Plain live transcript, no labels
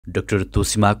Doctor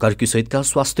Toshima कार्कीसहितका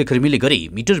स्वास्थ्यकर्मीले गरे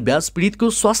metre ब्याज पीडितको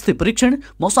स्वास्थ्य परीक्षण।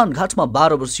 मसान घाटमा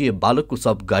 12 वर्षीय बालकको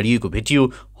शव गाडिएको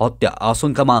भेटियो। हत्या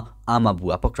आशंकामा आमा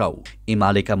बुवा पक्राउ।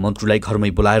 एमालेका मन्त्रीलाई घरमै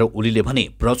बोलाएर ओलीले भने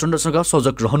प्रचण्डसँग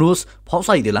सजग रहनुहोस्,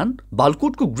 फसाइदेलान्।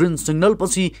 बालकोटको ग्रिन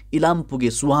सिग्नलपछि इलाम पुगे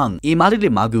सुहाङ। एमाले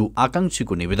माग्यो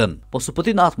आकांक्षीको निवेदन।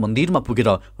 पशुपतिनाथ मन्दिरमा पुगेर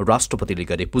राष्ट्रपतिले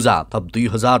गरे पूजा। थप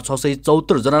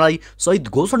 2674 जनालाई शहीद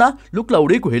घोषणा। लुक्ला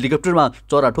उडेको हेलिकप्टरमा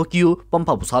चरा ठोकियो।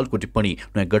 पम्पा भुसालको टिप्पणी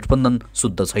नयाँ गठबन्धन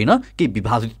शुद्ध छैन, केही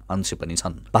विवादित मान्छे पनि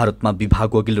छन्। भारतमा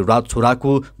विवाहको अघिल्लो रात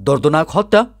छोराको दर्दनाक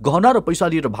हत्या। गहना र पैसा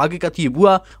लिएर भागेका थिए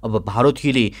बुवा। अब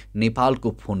भारतीयले नेपालको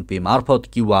फोन पे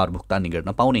मार्फत क्यूआर भुक्तानी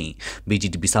गर्न पाउने।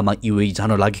 बेजिट भिसामा युएई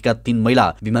जान लागेका 3 महिला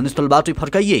विमानस्थलबाटै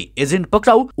फर्काइए। एजेन्ट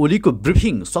पक्राउ। ओलीको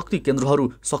ब्रिफिङ। शक्ति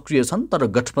केन्द्रहरू सक्रिय छन् तर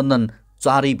गठबन्धन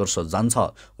 4 वर्ष जान्छ।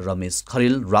 रमेश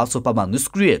खरेल राजसभामा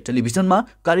निष्क्रिय। टेलिभिजनमा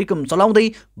कार्यक्रम चलाउँदै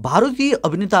भारतीय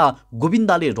अभिनेता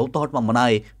गोविन्दाले रौतहटमा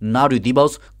मनाए नारी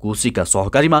दिवस। कोशीका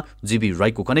सहकारीमा जीबी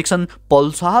राईको कनेक्सन।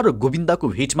 पल्साह र गोविन्दाको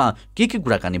भेटमा के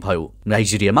कुराकानी भयो।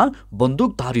 नाइजेरियामा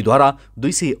बन्दुकधारीद्वारा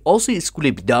 280 स्कुले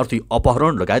विद्यार्थी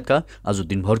अपहरण लगायतका आज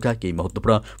दिनभरका केही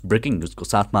महत्त्वपूर्ण ब्रेकिङ न्युजको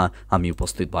साथमा हामी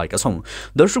उपस्थित भएका छौँ।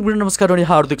 दर्शकवृन्द नमस्कार अनि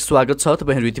हार्दिक स्वागत छ।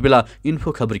 तपाईहरु यति बेला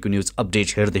इन्फो खबरको न्युज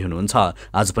अपडेट हेर्दै हुनुहुन्छ।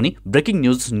 आज पनि ब्रेकिङ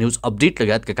न्युज अपडेट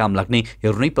लगायतका काम लाग्ने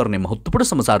हेर्नै पर्ने महत्त्वपूर्ण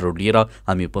समाचारहरू लिएर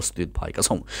हामी उपस्थित भएका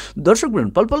छौँ।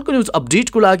 दर्शकवृन्द पलपलको न्युज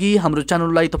अपडेटको लागि हाम्रो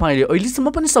च्यानललाई तपाईले अहिलेसम्म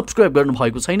पनि सब्स्क्राइब गर्नु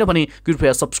भएको छैन भने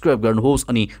कृपया सब्स्क्राइब गर्नुहोस्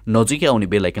अनि नजिकै आउने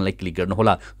बेल आइकनलाई क्लिक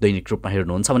गर्नुहोला। दैनिक रूपमा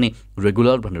हेर्नुहुन्छ भने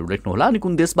रेगुलर भनेर लेख्नुहोला अनि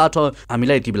कुन देशबाट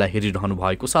हामीलाई यति बेला हेरिरहनु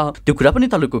भएको छ त्यो कुरा पनि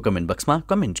तलको कमेन्ट बक्समा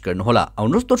कमेन्ट गर्नुहोला।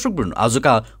 आउनुहोस् दर्शकवृन्द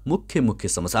आजका मुख्य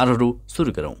समाचारहरू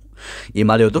सुरु गरौँ।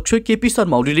 एमाले अध्यक्ष केपी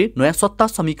शर्मा ओलीले नयाँ सत्ता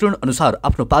समीकरण अनुसार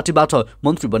आफ्नो पार्टीबाट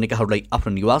मन्त्री बनेकाहरूलाई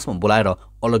आफ्नो निवासमा बोलाएर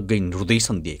अलग्गै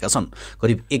निर्देशन दिएका छन्।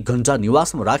 करिब 1 घण्टा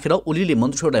निवासमा राखेर ओलीले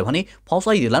मन्त्रीहरूलाई भने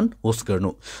फसाइदेलान्, होस्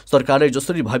गर्नु। सरकारले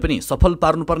जसरी भए पनि सफल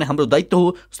पार्नुपर्ने हाम्रो दायित्व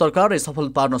हो। सरकारले सफल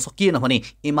पार्न सकिएन भने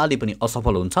एमाले पनि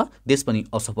असफल हुन्छ, देश पनि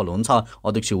असफल हुन्छ।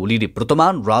 अध्यक्ष ओलीले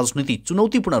वर्तमान राजनीति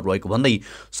चुनौतीपूर्ण रहेको भन्दै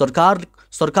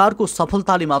सरकारको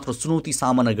सफलताले मात्र चुनौती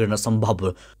सामना गर्न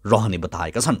सम्भव रहने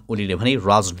बताएका छन्। ओलीले भने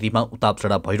राजनीतिमा उताप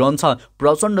चढाव भइरहन्छ।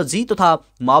 प्रचण्डजी तथा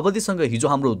माओवादीसँग हिजो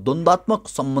हाम्रो द्वन्द्वात्मक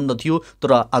सम्बन्ध थियो,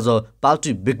 तर आज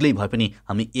पार्टी बेग्लै भए पनि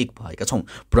हामी एक भएका छौँ।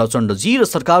 प्रचण्डजी र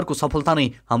सरकारको सफलता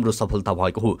नै हाम्रो सफलता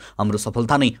भएको हो। हाम्रो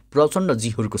सफलता नै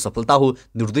प्रचण्डजीहरूको सफलता हो।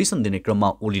 निर्देशन दिने क्रममा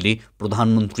ओलीले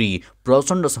प्रधानमन्त्री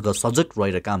प्रचण्डसँग सजग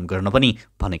रहेर काम गर्न पनि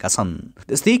भनेका छन्।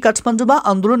 त्यस्तै काठमाडौँमा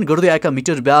आन्दोलन गर्दै आएका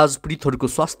मिटर ब्याज पीडितहरूको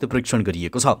स्वास्थ्य परीक्षण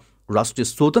गरिएको छ। राष्ट्रिय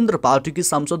स्वतन्त्र पार्टीकी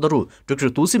सांसदहरू डाक्टर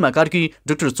तोसीमा कार्की,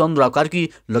 डाक्टर चन्द्र कार्की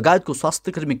लगायतको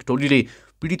स्वास्थ्यकर्मी टोलीले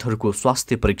पीडितहरूको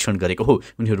स्वास्थ्य परीक्षण गरेको हो।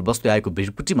 उनीहरू बस्दै आएको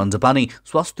भिरपुटी मञ्चपा नै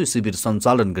स्वास्थ्य शिविर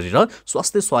सञ्चालन गरेर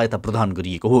स्वास्थ्य सहायता प्रदान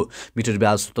गरिएको हो। मिटर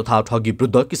ब्याज तथा ठगी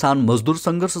विरुद्ध किसान मजदुर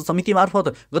सङ्घर्ष समिति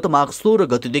मार्फत गत माघ 16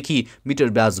 गतेदेखि मिटर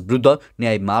ब्याज विरुद्ध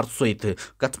न्याय मार्च सहित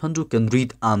काठमाडौँ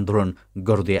केन्द्रित आन्दोलन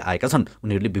गर्दै आएका छन्।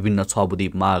 उनीहरूले विभिन्न 6 बुँदे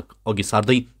माग अघि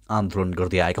सार्दै आन्दोलन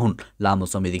गर्दै आएका हुन्। लामो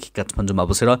समयदेखि काठमाडौँमा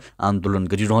बसेर आन्दोलन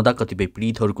गरिरहँदा कतिपय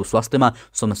पीडितहरूको स्वास्थ्यमा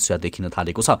समस्या देखिन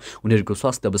थालेको छ। उनीहरूको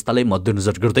स्वास्थ्य अवस्थालाई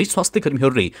मध्यनजर गर्दै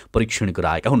स्वास्थ्यकर्मीहरूले परीक्षण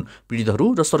गराएका हुन्। पीडितहरू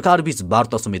र सरकारबीच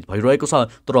वार्ता समेत भइरहेको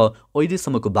छ, तर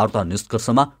अहिलेसम्मको वार्ता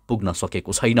निष्कर्षमा पुग्न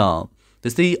सकेको छैन।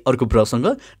 त्यस्तै अर्को प्रसङ्ग,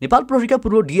 नेपाल प्रहरीका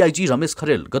पूर्व डीआईजी रमेश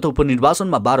खरेल गत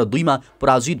उपनिर्वाचनमा 12-2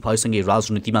 पराजित भएसँगै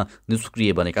राजनीतिमा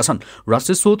निष्क्रिय बनेका छन्।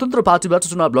 राष्ट्रिय स्वतन्त्र पार्टीबाट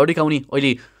चुनाव लडेका उनी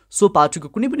अहिले सो पार्टीको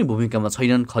कुनै पनि भूमिकामा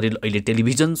छैनन्। खरेल अहिले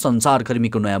टेलिभिजन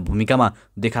सञ्चारकर्मीको नयाँ भूमिकामा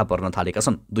देखा पर्न थालेका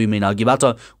छन्। 2 महिना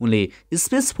अघिबाट उनले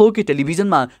स्पेस 4 के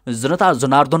टेलिभिजनमा जनता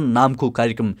जनार्दन नामको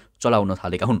कार्यक्रम चलाउन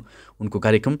थालेका हुन्। उनको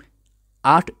कार्यक्रम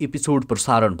 8 एपिसोड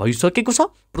प्रसारण भइसकेको छ।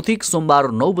 प्रत्येक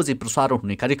सोमबार 9 बजे प्रसारण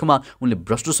हुने कार्यक्रममा उनले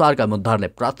भ्रष्टाचारका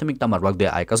मुद्दाहरूलाई प्राथमिकतामा राख्दै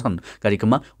आएका छन्।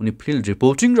 कार्यक्रममा उनी फिल्ड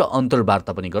रिपोर्टिङ र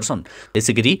अन्तर्वार्ता पनि गर्छन्।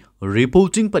 त्यसैगरी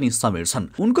रिपोर्टिङ पनि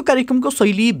समेट्छन्। उनको कार्यक्रमको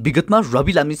शैली विगतमा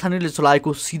रवि लामिछानेले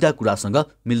चलाएको सिधा कुरासँग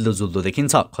मिल्दोजुल्दो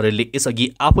देखिन्छ। खरेलले यसअघि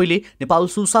आफैले नेपाल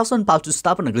सुशासन पार्टी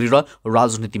स्थापना गरेर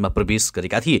राजनीतिमा प्रवेश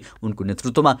गरेका थिए। उनको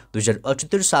नेतृत्वमा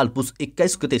 2078 साल पुस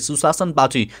 21 गते सुशासन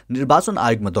पार्टी निर्वाचन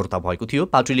आयोगमा दर्ता भएको थियो।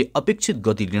 पार्टीले अपेक्षित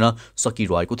गति लिन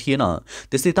सकिरहेको थिएन।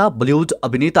 त्यसै त बलिउड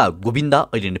अभिनेता गोविन्दा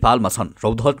अहिले नेपालमा छन्।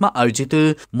 रौतहटमा आयोजित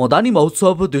मदानी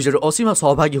महोत्सव 2080 मा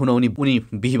सहभागी हुन उनी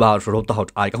बिहिबार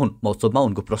रौतहट आएका हुन्। महोत्सवमा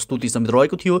उनको प्रस्तुति समेत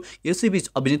रहेको थियो। यसैबीच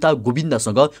अभिनेता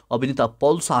गोविन्दासँग अभिनेता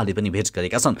पल शाहले पनि भेट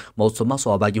गरेका छन्। महोत्सवमा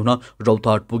सहभागी हुन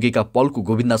रौतहट पुगेका पलको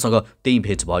गोविन्दासँग त्यही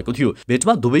भेट भएको थियो।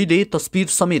 भेटमा दुवैले तस्बिर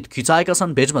समेत खिचाएका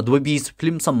छन्। भेटमा दुवैबीच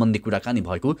फिल्म सम्बन्धी कुराकानी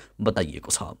भएको बताइएको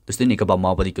छ। त्यस्तै नेकपा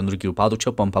माओवादी केन्द्रकी उपाध्यक्ष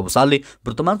पम्पा भुसालले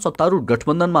वर्तमान सत्तारूढ सत्तारूढ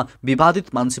गठबन्धनमा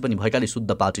विवादित मान्छे पनि भएकाले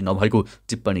शुद्ध पार्टी नभएको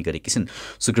टिप्पणी गरेकी छिन्।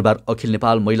 शुक्रबार अखिल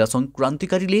नेपाल महिला सङ्घ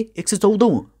क्रान्तिकारीले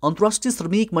 114औं अन्तर्राष्ट्रिय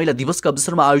श्रमिक महिला दिवसका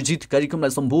अवसरमा आयोजित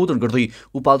कार्यक्रमलाई सम्बोधन गर्दै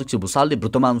उपाध्यक्ष भुसालले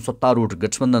वर्तमान सत्तारूढ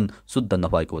गठबन्धन शुद्ध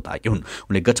नभएको बताएकी हुन्।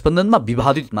 उनले गठबन्धनमा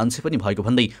विवादित मान्छे पनि भएको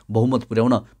भन्दै बहुमत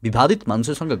पुर्याउन विवादित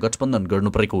मान्छेसँग गठबन्धन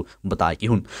गर्नुपरेको बताएकी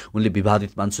हुन्। उनले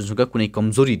विवादित मान्छेसँग कुनै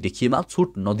कमजोरी देखिएमा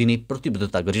छुट नदिने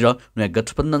प्रतिबद्धता गरेर नयाँ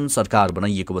गठबन्धन सरकार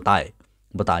बनाइएको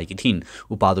बताएकी थिइन्।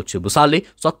 उपाध्यक्ष भुसालले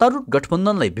सत्तारूढ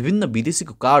गठबन्धनलाई विभिन्न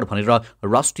विदेशीको कार्ड भनेर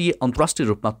राष्ट्रिय अन्तर्राष्ट्रिय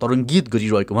रूपमा तरङ्गित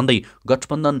गरिरहेको भन्दै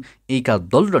गठबन्धन एका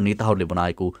दल र नेताहरूले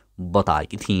बनाएको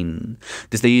बताएकी थिइन्।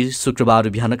 त्यस्तै शुक्रबार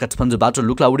बिहान काठमाडौँबाट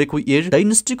लुक्ला उडेको एयर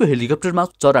डाइनेस्टीको हेलिकप्टरमा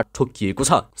चरा ठोकिएको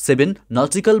छ। 7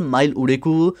 नटिकल माइल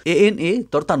उडेको ANA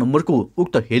दर्ता नम्बरको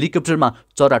उक्त हेलिकप्टरमा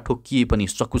चरा ठोकिए पनि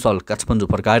सकुशल काठमाडौँ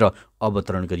फर्काएर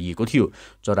अवतरण गरिएको थियो।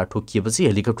 चरा ठोकिएपछि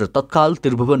हेलिकप्टर तत्काल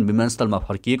त्रिभुवन विमानस्थलमा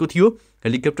फर्किएको थियो।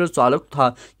 हेलिकप्टर चालक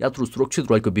तथा यात्रु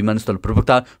सुरक्षित रहेको विमानस्थल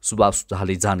प्रवक्ता सुभाष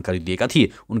झाले जानकारी दिएका थिए।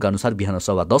 उनका अनुसार बिहान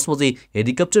 10:15 बजे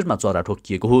हेलिकप्टरमा चरा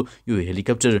ठोकिएको हो। यो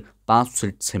हेलिकप्टर 5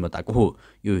 सिट क्षमताको हो।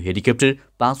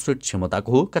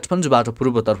 काठमाडौँबाट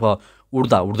पूर्वतर्फ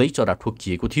उड्दै चरा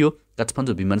ठोकिएको थियो।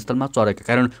 काठमाडौँ विमानस्थलमा चराका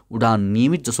कारण उडान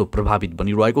नियमित जसो प्रभावित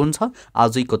बनिरहेको हुन्छ।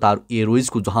 आजै कतार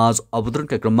एयरवेजको जहाज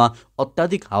अवतरणका क्रममा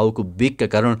अत्याधिक हावाको वेगका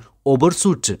कारण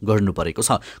ओभरसुट गर्नु परेको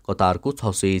छ। कतारको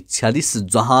 646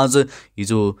 जहाज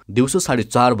हिजो दिउँसो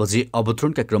 4:30 बजे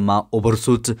अवतरणका क्रममा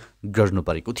ओभरसुट गर्नु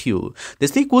परेको थियो।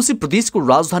 त्यस्तै कोशी प्रदेशको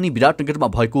राजधानी विराटनगरमा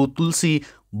भएको तुलसी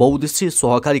बहुउद्देश्य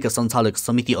सहकारीका सञ्चालक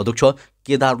समिति अध्यक्ष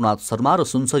केदारनाथ शर्मा र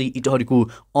सुनसरी इटहरीको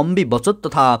अम्बे बचत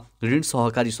तथा ऋण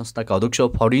सहकारी संस्थाका अध्यक्ष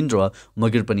फरिन्द्र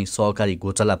मगर पनि सहकारी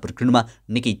घोटाला प्रकरणमा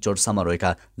निकै चर्चामा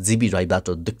रहेका जीबी राईबाट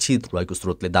दीक्षित रहेको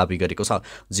स्रोतले दावी गरेको छ।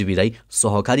 जीबी राई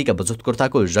सहकारीका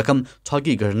बचतकर्ताको रकम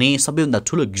ठगी गर्ने सबैभन्दा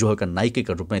ठूलो गिरोहका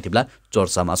नायकका रूपमा यतिबेला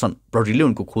चर्चामा छन्। प्रहरीले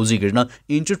उनको खोजी गर्न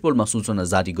इन्टरपोलमा सूचना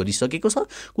जारी गरिसकेको छ।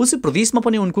 कोशी प्रदेशमा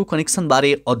पनि उनको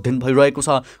कनेक्सनबारे अध्ययन भइरहेको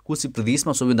छ। कोशी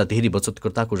प्रदेशमा सबैभन्दा धेरै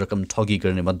बचतकर्ताको रकम ठगी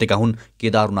गर्ने मध्येका हुन्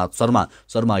केदारनाथ शर्मा।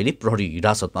 शर्मा अहिले प्रहरी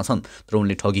हिरासतमा छन्, तर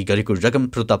उनले ठगी गरेको रकम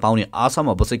फिर्ता पाउने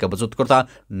आशामा बसेका बचतकर्ता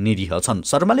निरीह छन्।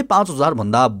 शर्माले 5,000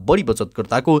 भन्दा बढी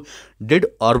बचतकर्ताको 1.5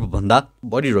 अर्ब भन्दा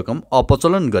बढी रकम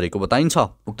अपचलन गरेको बताइन्छ।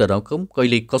 उक्त रकम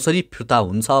कहिले कसरी फिर्ता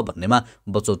हुन्छ भन्नेमा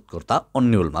बचतकर्ता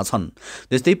अन्योलमा छन्।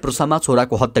 त्यस्तै प्रसामा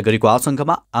छोराको हत्या गरेको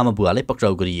आशंकामा आमा बुवालाई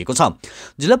पक्राउ गरिएको छ।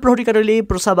 जिल्ला प्रहरी कार्यालयले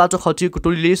प्रसाबाट खटिएको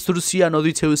टोलीले सुर्सिया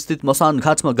नदी छेउ स्थित मसान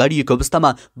घाटमा गाडिएको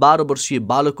अवस्थामा 12 वर्षीय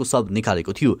बालकको शव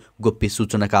निकालेको थियो। गोप्य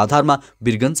सूचनाका आधारमा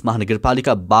वीरगञ्ज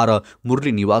महानगरपालिका 12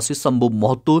 मुरली निवासी शम्भु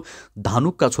महतो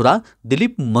धानुकका छोरा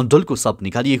दिलीप मण्डलको शव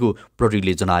निकालिएको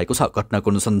प्रहरीले जनाएको छ।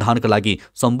 घटनाको अनुसन्धानका लागि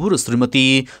शम्भु र श्रीमती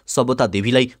सबता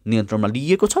देवीलाई नियन्त्रणमा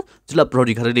लिइएको छ। जिल्ला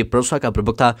प्रहरी कार्यालय प्रशाका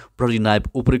प्रवक्ता प्रहरी नायब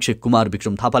उपरीक्षक कुमार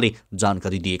विक्रम थापाले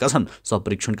जानकारी दिएका छन्। शव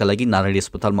परीक्षणका लागि नारायणी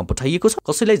अस्पतालमा पठाइएको छ।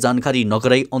 कसैलाई जानकारी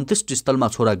नगराई अन्त्येष्टि स्थलमा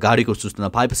छोरा गाडेको सूचना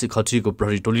पाएपछि खटिएको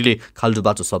प्रहरी टोलीले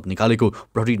खाल्डोबाट शव निकालेको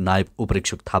प्रहरी नायब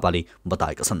उपरीक्षक थापाले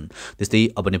बताएका छन्। त्यस्तै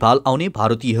अब नेपाल आउने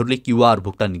भारतीयहरूले क्युआर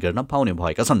भुक्तानी गर्न पाउने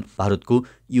भएका छन्। भारतको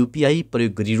युपिआई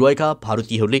प्रयोग गरिरहेका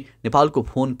भारतीयहरूले नेपालको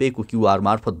फोन पेको क्युआर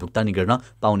मार्फत भुक्तानी गर्न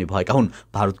पाउने भएका हुन्।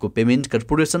 भारतको पेमेन्ट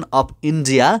कर्पोरेसन अफ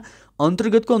इन्डिया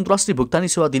अन्तर्गतको अन्तर्राष्ट्रिय भुक्तानी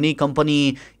सेवा दिने कम्पनी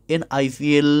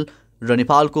NIPL र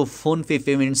नेपालको फोन पे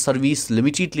पेमेन्ट सर्भिस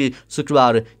लिमिटेडले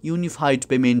शुक्रबार युनिफाइड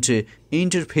पेमेन्ट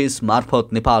इन्टरफेस मार्फत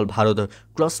नेपाल भारत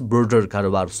क्रस बोर्डर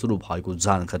कारोबार सुरु भएको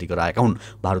जानकारी गराएका हुन्।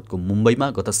 भारतको मुम्बईमा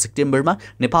गत सेप्टेम्बरमा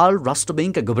नेपाल राष्ट्र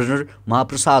बैंकका गभर्नर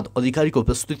महाप्रसाद अधिकारीको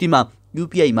उपस्थितिमा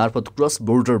युपिआई मार्फत क्रस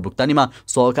बोर्डर भुक्तानीमा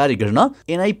सहकारी गर्न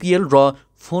NIPL र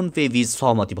फोन पे बीच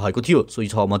सहमति भएको थियो। सोही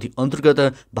सहमति अन्तर्गत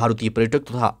भारतीय पर्यटक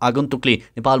तथा आगन्तुकले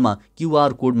नेपालमा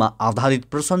क्युआर कोडमा आधारित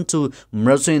पर्सन टु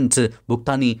मर्चेन्ट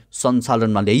भुक्तानी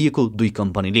सञ्चालनमा ल्याइएको दुई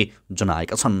कम्पनीले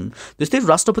जनाएका छन्। त्यस्तै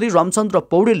राष्ट्रपति रामचन्द्र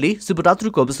पौडेलले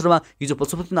शिवरात्रिको अवसरमा हिजो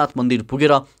पशुपतिनाथ मन्दिर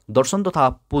पुगेर दर्शन तथा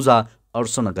पूजा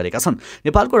अर्चना गरेका छन्।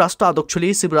 नेपालको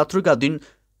राष्ट्राध्यक्षले शिवरात्रिका दिन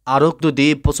आरोग्य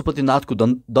देव पशुपतिनाथको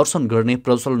दर्शन गर्ने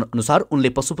प्रचलन अनुसार उनले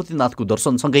पशुपतिनाथको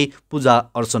दर्शनसँगै पूजा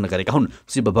अर्चना गरेका हुन्।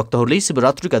 शिव भक्तहरूले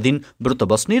शिवरात्रिका दिन व्रत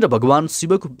बस्ने र भगवान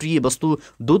शिवको प्रिय वस्तु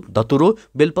दूध धतुरो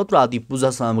बेलपत्र आदि पूजा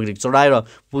सामग्री चढाएर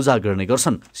पूजा गर्ने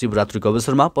गर्छन्। शिवरात्रिको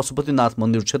अवसरमा पशुपतिनाथ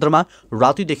मन्दिर क्षेत्रमा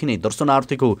रातिदेखि नै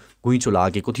दर्शनार्थीको घुइँचो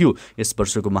लागेको थियो। यस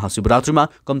वर्षको महाशिवरात्रिमा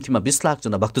कम्तीमा 20 लाख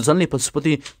जना भक्तजनले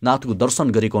पशुपतिनाथको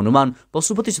दर्शन गरेको अनुमान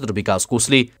पशुपति क्षेत्र विकास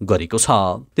कोषले गरेको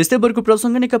छ। त्यस्तै वर्गको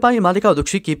प्रसङ्ग नेकपा एमालेका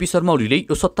अध्यक्ष केपी शर्मा ओलीले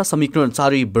यो सत्ता समीकरण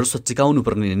 4 वर्ष टिकाउनु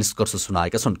पर्ने निष्कर्ष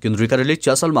सुनाएका छन्। केन्द्रीय कार्यालय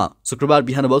च्यासलमा शुक्रबार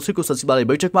बिहान बसेको सचिवालय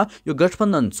बैठकमा यो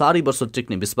गठबन्धन 4 वर्ष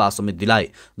टिक्ने विश्वास समेत दिलाए।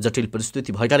 जटिल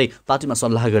परिस्थिति भएकाले पार्टीमा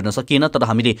सल्लाह गर्न सकिएन, तर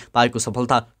हामीले पाएको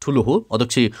सफलता ठूलो हो,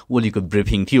 अध्यक्ष ओलीको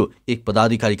ब्रिफिङ थियो। एक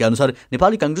पदाधिकारीका अनुसार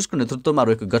नेपाली कांग्रेसको नेतृत्वमा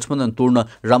रहेको गठबन्धन तोड्न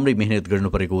राम्रै मेहनत गर्नु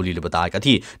परेको ओलीले बताएका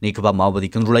थिए। नेकपा माओवादी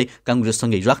केन्द्रलाई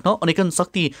कांग्रेससँगै राख्न अनेकन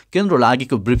शक्ति केन्द्र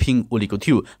लागेको ब्रिफिङ ओलीको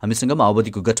थियो। हामीसँग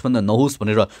माओवादीको गठबन्धन नहोस्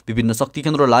भनेर विभिन्न शक्ति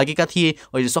केन्द्र लागेका थिए,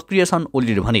 अहिले सक्रिय छन्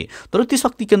ओलीले भने। तर ती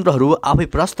शक्ति केन्द्रहरू आफै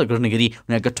परास्त गर्ने गरी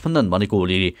नयाँ गठबन्धन बनेको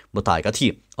ओलीले बताएका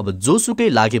थिए। अब जोसुकै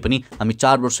लागे पनि हामी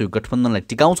 4 वर्ष यो गठबन्धनलाई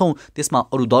टिकाउँछौँ, त्यसमा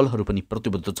अरू दलहरू पनि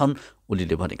प्रतिबद्ध छन्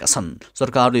ओलीले भनेका छन्।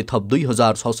 सरकारले थप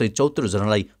 2674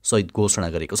 जनालाई शहीद घोषणा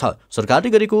गरेको छ। सरकारले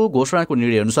गरेको घोषणाको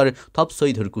निर्णय अनुसार थप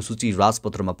शहीदहरूको सूची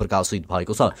राजपत्रमा प्रकाशित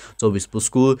भएको छ। 24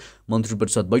 पुसको मन्त्री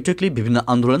परिषद बैठकले विभिन्न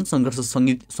आन्दोलन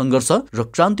सङ्घर्ष र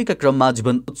क्रान्तिका क्रममा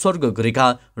जीवन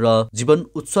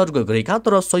उत्सर्ग गरेका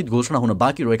तर शहीद घोषणा हुन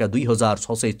बाँकी रहेका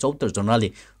 2674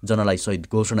 जनालाई शहीद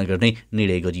घोषणा गर्ने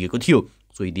निर्णय गरिएको थियो।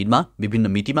 सोही दिनमा विभिन्न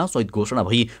मितिमा शहीद घोषणा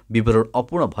भई विवरण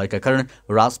अपूर्ण भएका कारण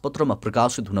राजपत्रमा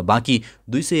प्रकाशित हुन बाँकी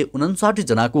 259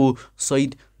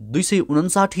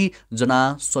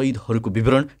 जना शहीदहरूको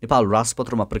विवरण नेपाल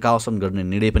राजपत्रमा प्रकाशन गर्ने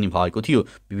निर्णय पनि भएको थियो।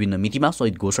 विभिन्न मितिमा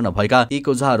शहीद घोषणा भएका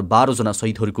 1012 जना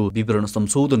शहीदहरूको विवरण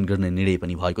संशोधन गर्ने निर्णय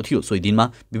पनि भएको थियो। सोही दिनमा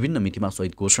विभिन्न मितिमा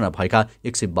शहीद घोषणा भएका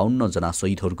 152 जना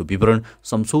शहीदहरूको विवरण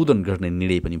संशोधन गर्ने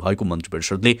निर्णय पनि भएको मन्त्री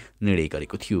परिषदले निर्णय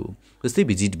गरेको थियो। त्यस्तै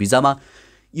भिजिट भिजामा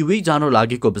युए जान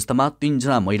लागेको अवस्थामा 3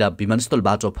 जना महिला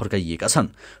विमानस्थलबाट फर्काइएका छन्।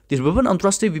 त्रिभुवन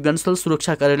अन्तर्राष्ट्रिय विमानस्थल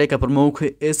सुरक्षा कार्यालयका प्रमुख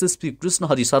एसएसपी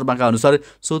कृष्णहरि शर्माका अनुसार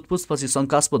सोधपुछपछि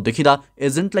शङ्कास्पद देखिँदा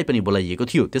एजेन्टलाई पनि बोलाइएको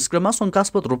थियो। त्यसक्रममा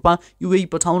शङ्कास्पद रूपमा युए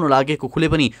पठाउन लागेको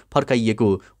खुले पनि फर्काइएको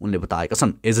उनले बताएका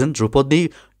छन्।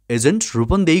 एजेन्ट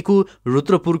रूपन्देहीको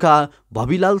रुद्रपुरका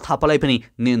भविलाल थापालाई पनि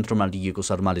नियन्त्रणमा लिएको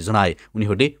शर्माले जनाए।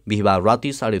 उनीहरूले बिहिबार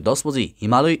राति 10:30 बजे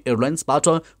हिमालय एयरलाइन्सबाट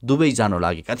दुबई जान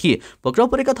लागेका थिए। पक्राउ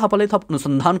परेका थापालाई थप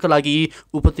अनुसन्धानका लागि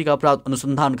उपत्यका अपराध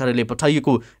अनुसन्धान कार्यालय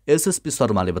पठाइएको एसएसपी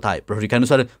शर्माले बताए। प्रहरीका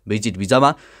अनुसार भिजिट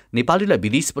भिजामा नेपालीलाई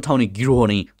विदेश पठाउने गिरोह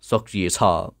नै सक्रिय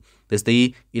छ।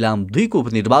 त्यस्तै इलाम 2 को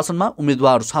उपनिर्वाचनमा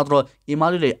उम्मेद्वार छात्र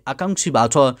एमाले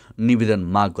आकांक्षीबाट निवेदन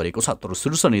माग गरेको छ। तर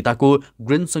शीर्ष नेताको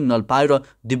ग्रिन सिग्नल पाएर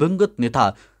दिवंगत नेता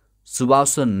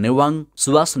सुवास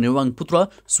नेवाङ पुत्र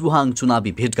सुहाङ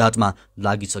चुनावी भेटघाटमा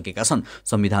लागिसकेका छन्।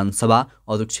 संविधान सभा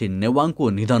अध्यक्ष नेवाङको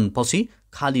निधनपछि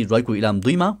खाली रहेको इलाम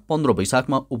 2 मा 15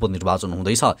 वैशाखमा उपनिर्वाचन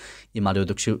हुँदैछ। एमाले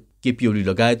अध्यक्ष केपी ओली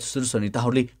लगायत शीर्ष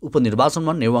नेताहरूले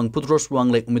उपनिर्वाचनमा नेवाङ पुत्र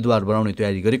सुवाङलाई उम्मेद्वार बनाउने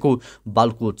तयारी गरेको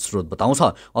बालकोट स्रोत बताउँछ।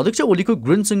 अध्यक्ष ओलीको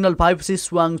ग्रिन सिग्नल पाएपछि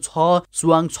सुवाङ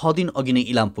 6 दिन अघि नै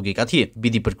इलाम पुगेका थिए।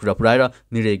 विधि प्रक्रिया पुर्याएर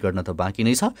निर्णय गर्न त बाँकी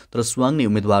नै छ, तर सुवाङ नै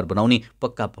उम्मेद्वार बनाउने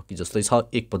पक्की जस्तै छ,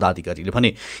 एक पदाधिकारीले भने।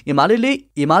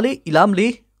 एमाले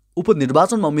इलामले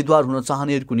उपनिर्वाचनमा उम्मेद्वार हुन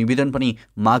चाहनेहरूको निवेदन पनि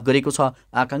माग गरेको छ।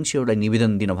 आकांक्षीहरूलाई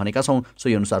निवेदन दिन भनेका छौँ,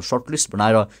 सोही अनुसार सर्टलिस्ट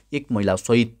बनाएर 1 महिला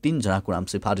सहित 3 जनाको नाम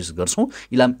सिफारिस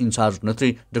गर्छौँ, इलाम इन्चार्ज नेत्री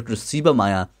डाक्टर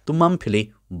शिवमाया तुम्माम्फेले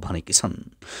भनेकी छन्।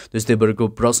 त्यस्तै वर्गको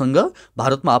प्रसङ्ग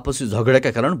भारतमा आपसी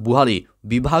झगडाका कारण बुहाले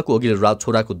विवाहको अघिल्लो रात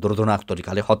छोराको दर्दनाक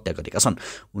तरिकाले हत्या गरेका छन्।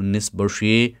 29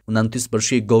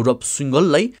 वर्षीय गौरव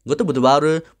सिंगललाई गत बुधबार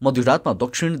मध्यरातमा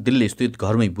दक्षिण दिल्ली स्थित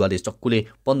घरमै बुहाले चक्कुले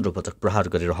 15 पटक प्रहार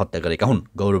गरेर हत्या गरेका हुन्।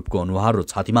 गौरवको अनुहार र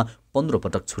छातीमा 15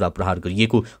 पटक छुरा प्रहार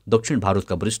गरिएको दक्षिण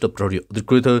भारतका वरिष्ठ प्रहरी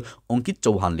अधिकृत अंकित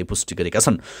चौहानले पुष्टि गरेका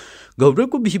छन्।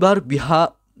 गौरवको बिहिबार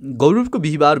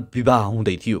विवाह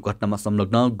हुँदै थियो। घटनामा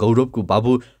संलग्न गौरवको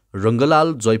बाबु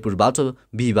रङ्गलाल जयपुरबाट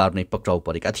बिहिबार नै पक्राउ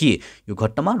परेका थिए। यो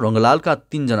घटनामा रङ्गलालका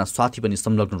 3 जना साथी पनि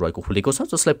संलग्न रहेको खुलेको छ,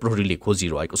 जसलाई प्रहरीले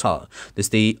खोजिरहेको छ।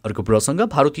 त्यस्तै अर्को प्रसङ्ग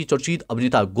भारतीय चर्चित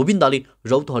अभिनेता गोविन्दाले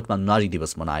रौतहटमा नारी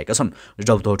दिवस मनाएका छन्।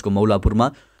 रौतहटको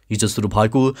मौलापुरमा हिजो सुरु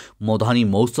भएको मधुनी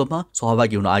महोत्सवमा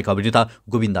सहभागी हुन आएका अभिनेता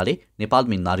गोविन्दाले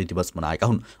नेपालमै नारी दिवस मनाएका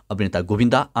हुन्। अभिनेता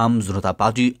गोविन्दा आम जनता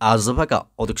पार्टी आजपाका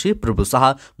अध्यक्ष प्रभु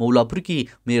शाह, मौलापुरकी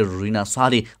मेयर रिना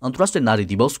शाहले अन्तर्राष्ट्रिय नारी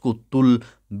दिवसको तुल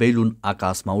बेलुन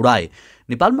आकाशमा उडाए।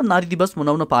 नेपालमा नारी दिवस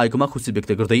मनाउन पाएकोमा खुसी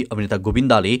व्यक्त गर्दै अभिनेता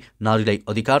गोविन्दाले नारीलाई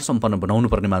अधिकार सम्पन्न बनाउनु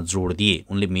पर्नेमा जोड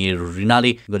दिए। उनले मेयर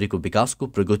रिनाले गरेको विकासको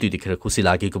प्रगति देखेर खुसी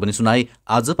लागेको पनि सुनाए।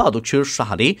 आजपा अध्यक्ष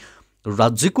शाहले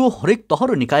राज्यको हरेक तह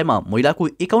र निकायमा महिलाको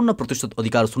 51%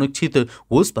 अधिकार सुनिश्चित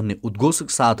होस् भन्ने उद्घोषका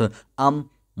साथ आम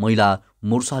महिला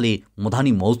मोर्चाले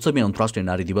मधुनी महोत्सवमा अन्तर्राष्ट्रिय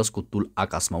नारी दिवसको तुल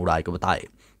आकाशमा उडाएको बताए।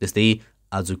 त्यस्तै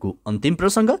आजको अन्तिम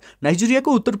प्रसङ्ग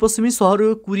नाइजेरियाको उत्तरपश्चिमी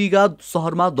सहर कुरिगा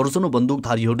सहरमा दर्जनौं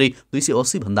बन्दुकधारीहरूले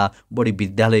 280 भन्दा बढी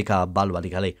विद्यालयका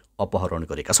बालबालिकालाई अपहरण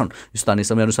गरेका छन्। स्थानीय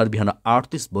समयअनुसार बिहान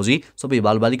 8:30 बजे सबै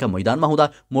बालबालिका मैदानमा हुँदा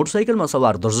मोटरसाइकलमा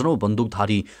सवार दर्जनौं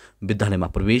बन्दुकधारी विद्यालयमा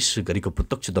प्रवेश गरेको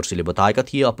प्रत्यक्षदर्शीले बताएका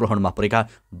थिए। अपहरणमा परेका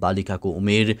बालबालिकाको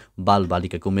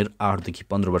उमेर 8 देखि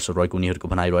 15 वर्ष रहेको उनीहरूको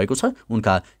भनाइरहेको छ।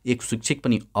 उनका एक शिक्षक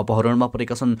पनि अपहरणमा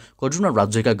परेका छन्। कजुना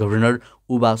राज्यका गभर्नर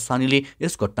उबा सानीले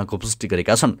यस घटनाको पुष्टि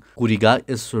गरेका छन्। कुरिगा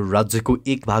यस राज्यको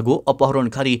एक भाग हो।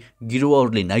 अपहरणकारी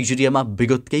गिरोहहरूले नाइजेरियामा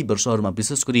विगत केही वर्षहरूमा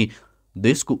विशेष गरी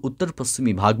देशको उत्तर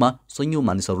पश्चिमी भागमा सयौं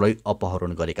मानिसहरूलाई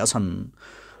अपहरण गरेका छन्।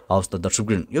 हवस् त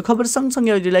दर्शकवृन्द, यो खबर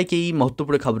सँगसँगै अहिलेलाई केही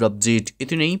महत्त्वपूर्ण खबर अपडेट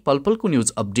यति नै। पलपलको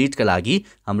न्युज अपडेटका लागि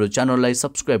हाम्रो च्यानललाई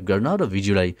सब्स्क्राइब गर्न र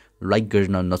भिडियोलाई लाइक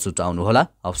गर्न नछुटाउनुहोला।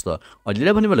 हवस् त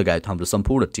अहिलेलाई भने लगायत हाम्रो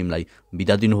सम्पूर्ण टिमलाई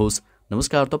बिदा दिनुहोस्।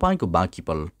 नमस्कार। तपाईँको बाँकी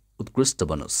पल उत्कृष्ट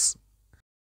बनोस्।